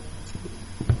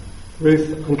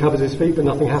Ruth uncovers his feet, but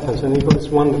nothing happens, and you've got this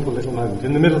wonderful little moment.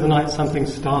 In the middle of the night, something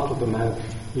startled the man.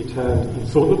 He turned and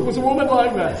saw that there was a woman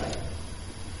lying there.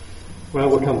 Well,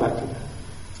 we'll come back to that.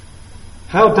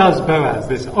 How does Boaz,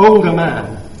 this older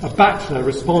man, a bachelor,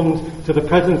 respond to the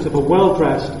presence of a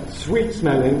well-dressed,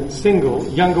 sweet-smelling, single,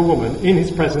 younger woman in his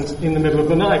presence in the middle of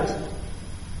the night?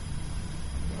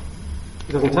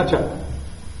 He doesn't touch her.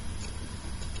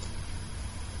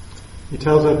 He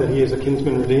tells her that he is a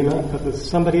kinsman redeemer, but there's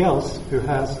somebody else who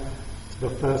has the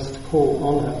first call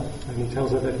on her, and he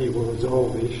tells her that he will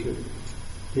resolve the issue.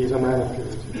 He's a man of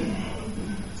purity.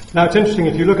 Now it's interesting,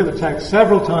 if you look at the text,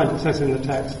 several times it says in the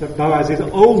text that Boaz is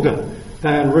older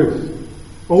than Ruth.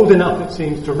 Old enough, it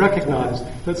seems, to recognise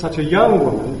that such a young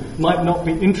woman might not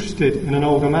be interested in an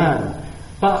older man,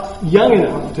 but young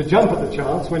enough to jump at the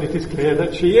chance when it is clear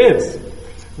that she is,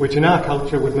 which in our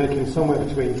culture would make him somewhere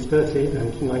between 30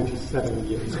 and 97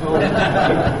 years old.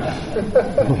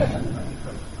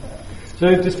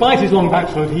 So despite his long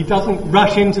bachelorhood, he doesn't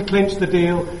rush in to clinch the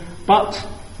deal, but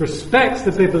respects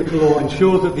the biblical law,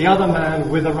 ensures that the other man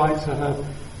with a right to her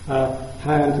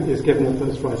hand is given the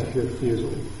first right of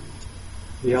refusal.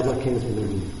 The other kinsman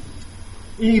redeemer.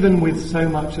 Even with so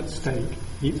much at stake,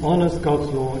 he honours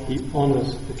God's law, he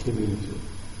honours the community.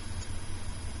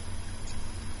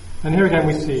 And here again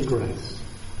we see grace.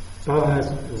 Boaz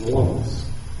wants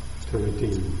to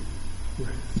redeem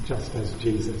Ruth, just as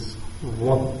Jesus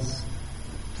wants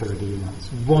to redeem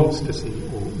us, wants to see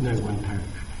no one perish.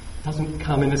 Doesn't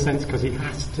come in a sense because he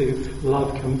has to.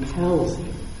 Love compels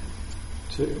him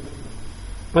to.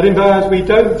 But in Boaz we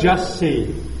don't just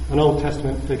see an Old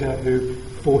Testament figure who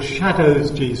foreshadows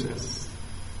Jesus,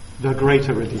 the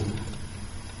greater Redeemer,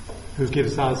 who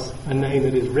gives us a name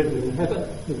that is written in heaven,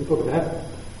 in the book of heaven.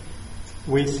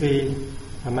 We see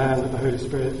a man that the Holy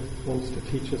Spirit wants to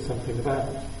teach us something about.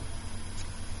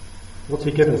 What's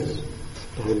he given us?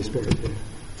 The Holy Spirit here.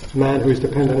 A man who is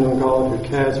dependent on God, who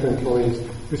cares for employees,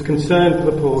 who's concerned for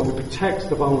the poor, who protects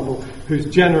the vulnerable, who's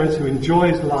generous, who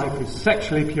enjoys life, who's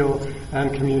sexually pure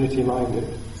and community-minded.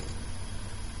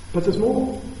 But there's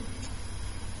more.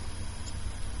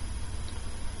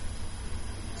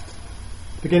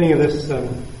 Beginning of this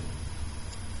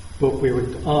book, we were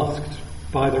asked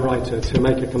by the writer to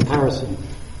make a comparison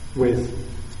with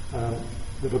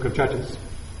the book of Judges.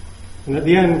 And at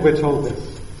the end we're told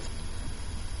this.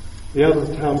 The elders of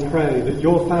the town pray that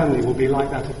your family will be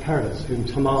like that of Perez, whom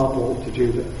Tamar brought to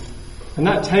Judah. And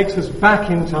that takes us back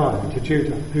in time to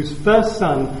Judah, whose first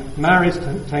son marries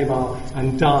Tamar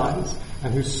and dies,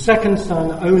 and whose second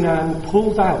son, Onan,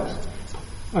 pulls out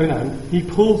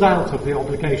of the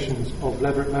obligations of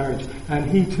levirate marriage,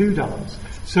 and he too dies.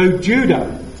 So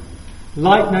Judah,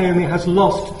 like Naomi, has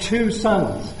lost two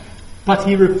sons, but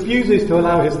he refuses to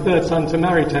allow his third son to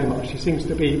marry Tamar. She seems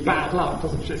to be bad luck,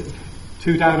 doesn't she?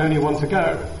 Two down, only one to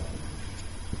go.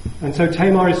 And so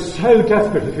Tamar is so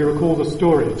desperate, if you recall the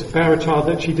story, to bear a child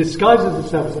that she disguises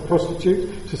herself as a prostitute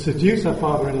to seduce her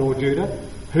father-in-law Judah,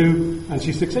 and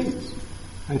she succeeds.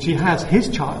 And she has his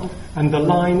child, and the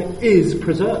line is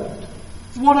preserved.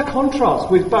 What a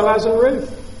contrast with Boaz and Ruth.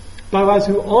 Boaz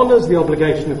who honours the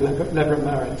obligation of levirate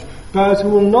marriage. Boaz who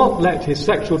will not let his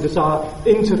sexual desire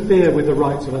interfere with the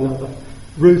rights of another.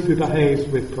 Ruth who behaves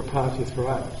with propriety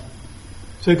throughout.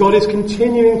 So God is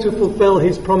continuing to fulfill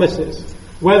his promises,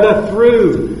 whether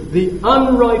through the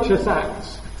unrighteous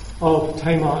acts of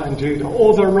Tamar and Judah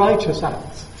or the righteous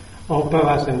acts of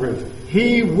Boaz and Ruth.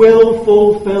 He will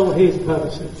fulfill his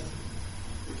purposes.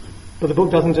 But the book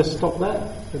doesn't just stop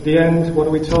there. At the end, what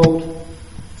are we told?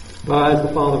 Boaz,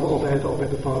 the father of Obed,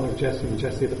 Obed, the father of Jesse, and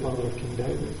Jesse, the father of King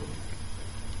David,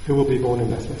 who will be born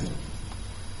in Bethlehem.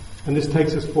 And this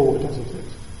takes us forward, doesn't it?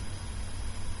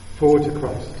 Forward to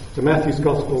Christ, to Matthew's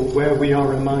Gospel, where we are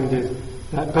reminded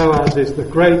that Boaz is the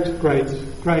great grandfather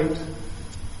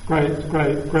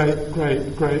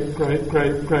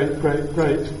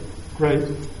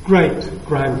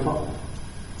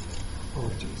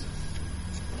of Jesus.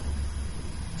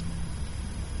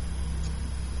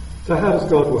 So how does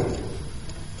God work?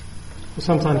 Well,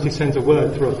 sometimes he sends a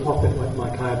word through a prophet like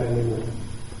Micaiah ben Imlah.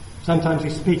 Sometimes he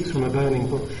speaks from a burning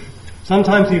bush.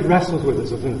 Sometimes he wrestles with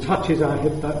us and touches our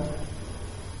hip bone.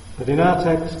 But in our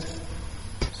text,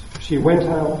 She went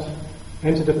out,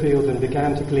 entered the field, and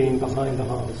began to glean behind the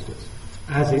harvesters.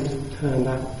 As it turned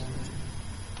out,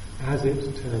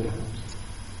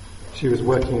 she was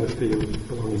working in the field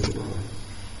belonging to Boaz.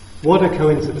 What a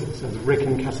coincidence, as Rick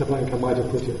in Casablanca might have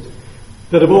put it,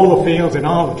 that of all the fields in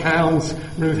all the towns,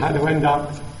 Ruth had to end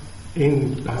up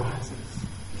in Boaz's.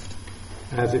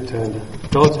 As it turned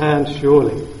out. God's hand,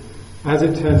 surely. As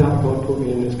it turned out, God put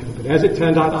me in this company. As it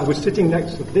turned out, I was sitting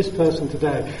next to this person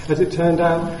today. As it turned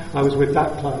out, I was with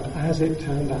that client. As it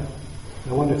turned out.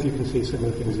 I wonder if you can see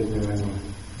similar things in your own life.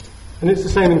 And it's the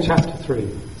same in chapter 3.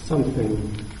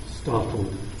 Something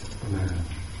startled a man.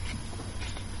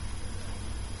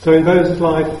 So in Moses'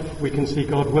 life, we can see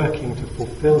God working to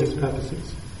fulfill his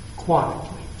purposes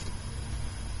quietly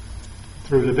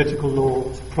through Levitical law,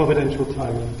 providential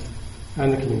timing,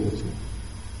 and the community.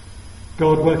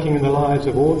 God working in the lives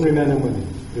of ordinary men and women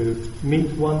who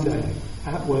meet one day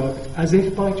at work as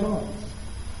if by chance.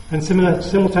 And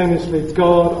simultaneously,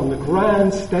 God on the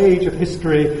grand stage of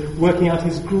history working out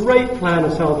his great plan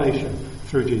of salvation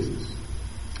through Jesus.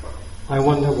 I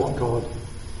wonder what God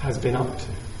has been up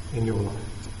to in your life.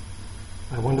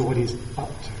 I wonder what he's up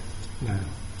to now.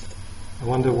 I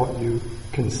wonder what you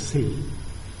can see.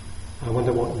 I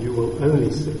wonder what you will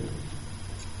only see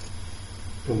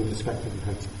from the perspective of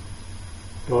heaven.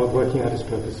 God working out his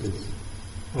purposes,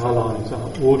 our lives,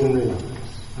 our ordinary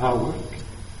lives, our work,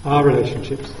 our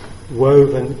relationships,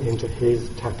 woven into his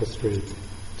tapestry,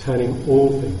 turning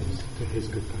all things to his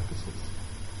good purposes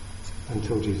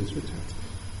until Jesus returns.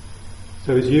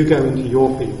 So as you go into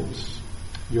your fields,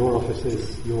 your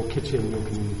offices, your kitchen, your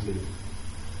community,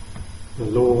 the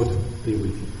Lord be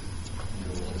with you.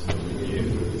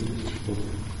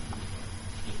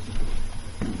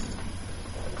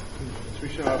 We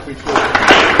shall appreciate.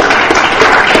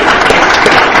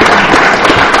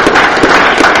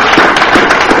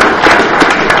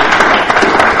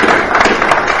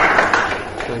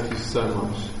 Thank you so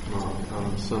much, Mark.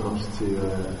 So much to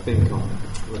think on,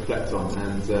 reflect on,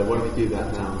 and why don't we do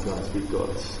that now, guys? We've got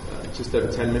just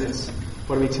over 10 minutes.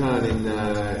 Why don't we turn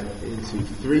into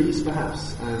threes,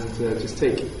 perhaps, and just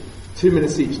take 2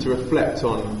 minutes each to reflect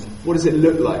on what does it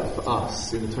look like for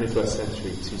us in the 21st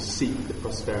century to seek the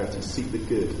prosperity, seek the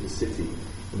good of the city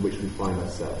in which we find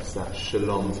ourselves, that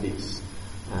shalom peace,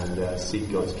 and seek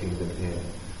God's kingdom here.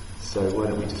 So why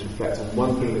don't we just reflect on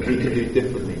one thing that we can do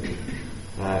differently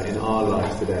in our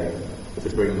lives today to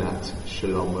bring that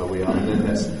shalom where we are, and then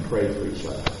let's pray for each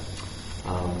other,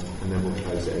 and then we'll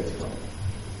close at 8 o'clock.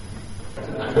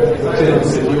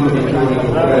 Gents, if you want to be joining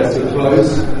your prayers to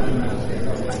close.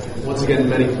 Once again,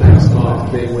 many thanks, Mark,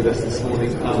 for being with us this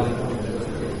morning.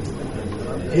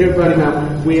 Here at Burning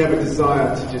Man, we have a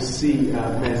desire to just see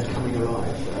men coming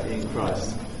alive in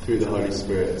Christ through the Holy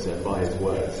Spirit by his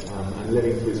word, and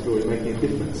living for his glory, making a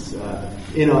difference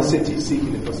in our city,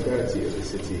 seeking the prosperity of the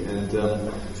city. And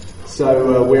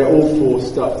so we're all for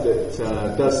stuff that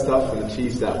does stuff and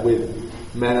achieves that with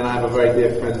men. And I have a very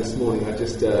dear friend this morning. I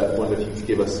just wondered if you could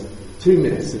give us 2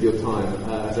 minutes of your time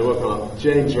as I welcome up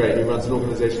James Ray, who runs an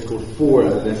organisation called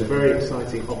Forum, and there's a very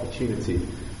exciting opportunity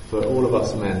for all of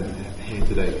us men here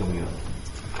today coming up.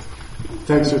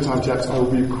 Thanks for your time, chaps. I will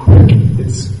be quick.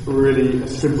 It's really a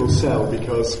simple sell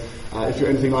because if you're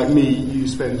anything like me, you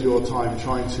spend your time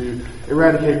trying to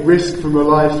eradicate risk from your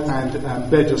life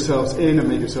and bed yourselves in and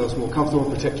make yourselves more comfortable,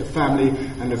 protect your family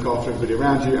and look after everybody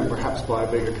around you, and perhaps buy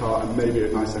a bigger car and maybe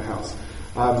a nicer house.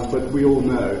 But we all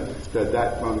know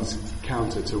that runs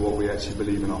counter to what we actually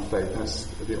believe in our faith. That's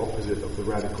the opposite of the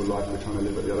radical life we're trying to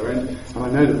live at the other end. And I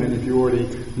know that many of you already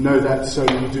know that, so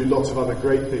you do lots of other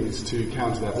great things to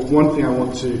counter that. But one thing I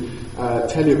want to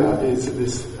tell you about is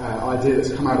this idea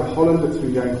that's come out of Holland that's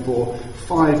been going for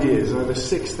 5 years. Over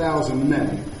 6,000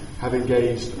 men have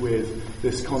engaged with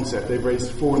this concept. They've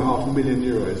raised €4.5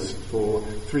 million for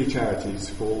 3 charities,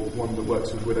 for one that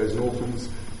works with widows and orphans,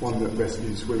 one that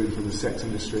rescues women from the sex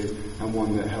industry, and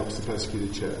one that helps the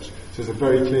persecuted church. So there's a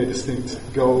very clear, distinct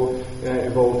goal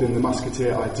involved in the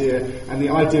musketeer idea, and the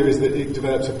idea is that it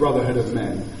develops a brotherhood of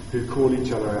men who call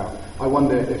each other out. I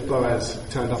wonder if Boaz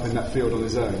turned up in that field on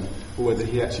his own, or whether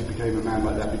he actually became a man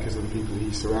like that because of the people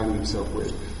he surrounded himself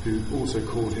with, who also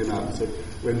called him out and said,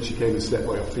 when she came and slept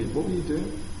by your feet, what were you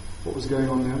doing? What was going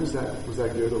on there? Was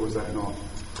that good or was that not?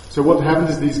 So what happened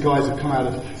is these guys have come out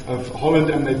of Holland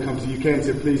and they've come to the UK and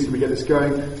said, please, can we get this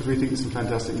going? Because we think there's some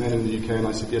fantastic men in the UK. And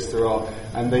I said, yes, there are.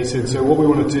 And they said, so what we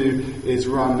want to do is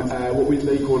run what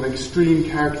they call an extreme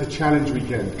character challenge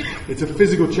weekend. It's a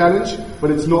physical challenge, but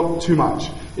it's not too much.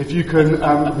 If you can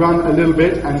run a little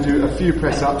bit and do a few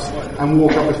press-ups and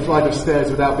walk up a flight of stairs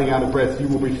without being out of breath, you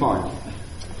will be fine.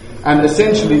 And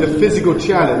essentially the physical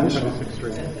challenge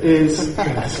is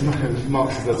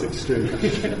Mark says that's extreme.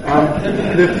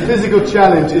 The physical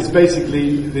challenge is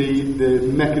basically the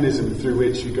mechanism through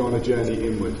which you go on a journey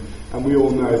inward. And we all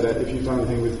know that if you've done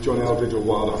anything with John Eldridge or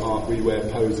Wild at Heart, we wear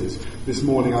poses. This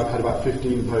morning I've had about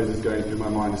 15 poses going through my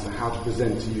mind as to how to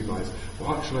present to you guys.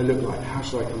 What should I look like? How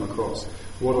should I come across?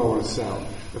 What do I want to sell?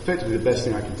 Effectively, the best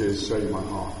thing I can do is show you my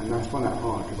heart. And I find that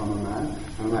hard because I'm a man,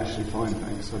 and I'm actually fine,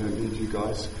 thanks. I don't need you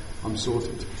guys. I'm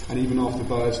sorted. And even after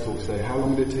Boaz talked today, how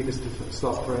long did it take us to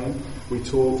start praying? We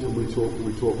talked and we talked and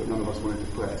we talked, but none of us wanted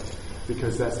to pray,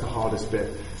 because that's the hardest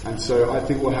bit. And so I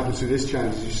think what happens through this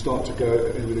challenge is you start to go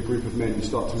in with a group of men, you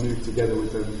start to move together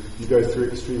with them, you go through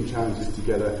extreme challenges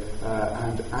together,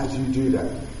 and as you do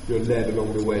that, you're led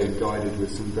along the way and guided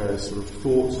with some various sort of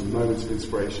thoughts and moments of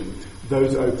inspiration.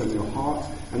 Those open your heart,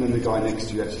 and then the guy next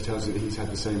to you actually tells you that he's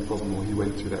had the same problem or he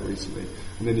went through that recently.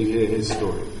 And then you hear his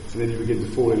story, and then you begin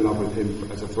to fall in love with him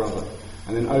as a brother.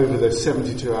 And then over the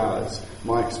 72 hours,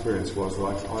 my experience was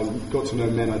like I got to know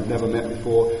men I'd never met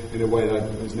before in a way that I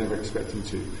was never expecting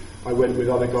to. I went with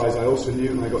other guys I also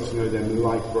knew, and I got to know them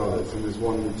like brothers. And there's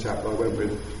one chap that I went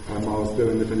with, Miles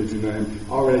Dillon, if any of you know him.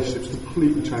 Our relationship's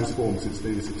completely transformed since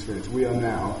doing this experience. We are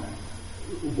now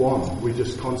one. We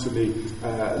just constantly,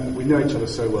 we know each other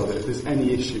so well that if there's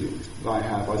any issue that I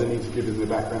have, I don't need to give them the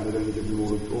background, I don't need to give them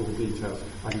all the details.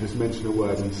 I can just mention a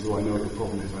word and so I know what your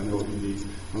problem is, I know what you need,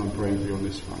 and I'm praying for you on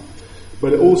this front.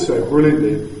 But also,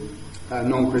 brilliantly,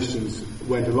 non-Christians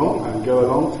went along and go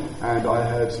along, and I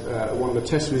heard one of the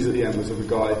testimonies at the end was of a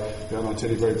guy, and I'll tell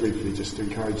you very briefly just to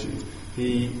encourage you.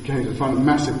 He came to the front, a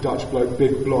massive Dutch bloke,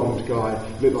 big blonde guy,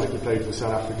 looked like he played for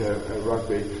South Africa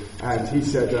rugby, and he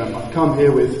said, I've come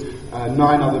here with 9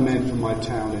 other men from my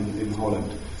town in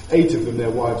Holland. 8 of them,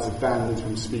 their wives have banned them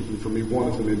from speaking for me. 1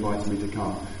 of them invited me to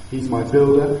come. He's my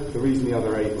builder. The reason the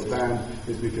other 8 were banned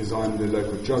is because I'm the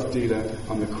local drug dealer,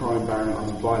 I'm the crime baron, I'm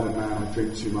a violent man, I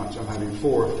drink too much, I'm having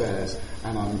 4 affairs,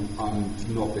 and I'm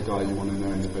not the guy you want to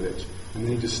know in the village. And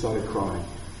then he just started crying.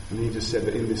 And he just said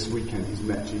that in this weekend he's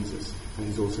met Jesus, and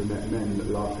he's also met men that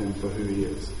love him for who he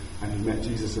is. And he met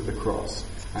Jesus at the cross,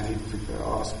 and he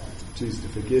asked Jesus to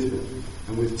forgive him.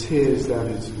 And with tears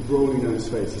rolling down his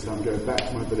face, he said, I'm going back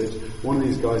to my village. One of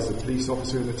these guys is a police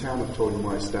officer in the town. I've told him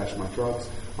where I stash my drugs.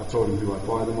 I've told him who I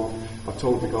buy them off. I've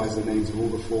told the guys the names of all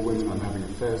the 4 women I'm having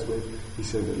affairs with. He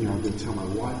said that, I'm going to tell my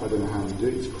wife. I don't know how to do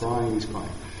it. He's crying.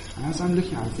 And as I'm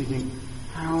looking at it, I'm thinking,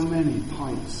 how many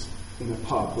pints in a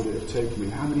pub would it have taken me?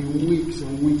 How many weeks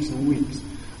and weeks and weeks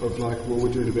of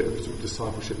we're doing a bit of sort of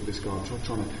discipleship with this guy. I'm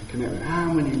trying to connect with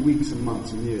how many weeks and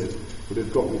months and years would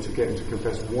have got me to get him to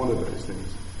confess one of those things.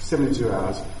 72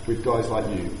 hours with guys like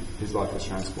you, his life was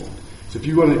transformed. So if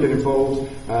you want to get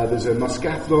involved, there's a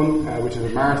Muscathlon, which is a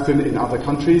marathon in other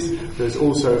countries. There's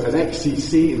also an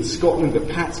XCC in Scotland that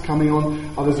Pat's coming on.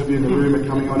 Others of you in the room are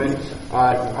coming on it.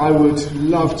 I would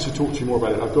love to talk to you more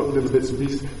about it. I've got little bits and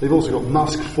pieces. They've also got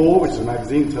Musk 4, which is a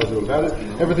magazine that tells you all about it.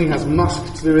 Everything has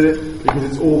Musk to do with it because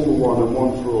it's all for one and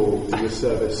one for all in the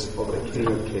service of a King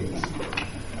of Kings.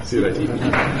 See you later.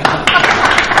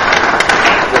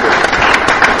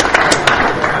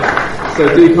 So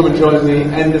do come and join me.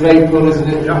 End of April, isn't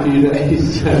it? A few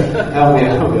days. Help me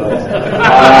out, guys.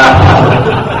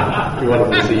 We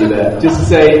want to see you there. Just to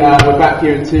say, we're back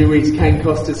here in 2 weeks. Ken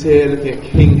Costa's here looking at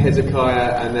King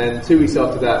Hezekiah, and then 2 weeks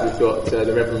after that we've got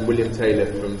the Reverend William Taylor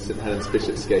from St Helens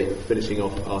Bishopsgate finishing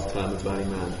off our term of Burning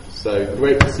Man. So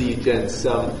great to see you, gents.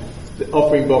 The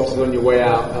offering box is on your way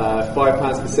out.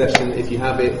 £5 per session if you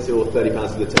have it, or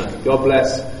 £30 for the term. God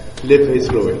bless. Live for His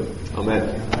glory.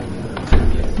 Amen.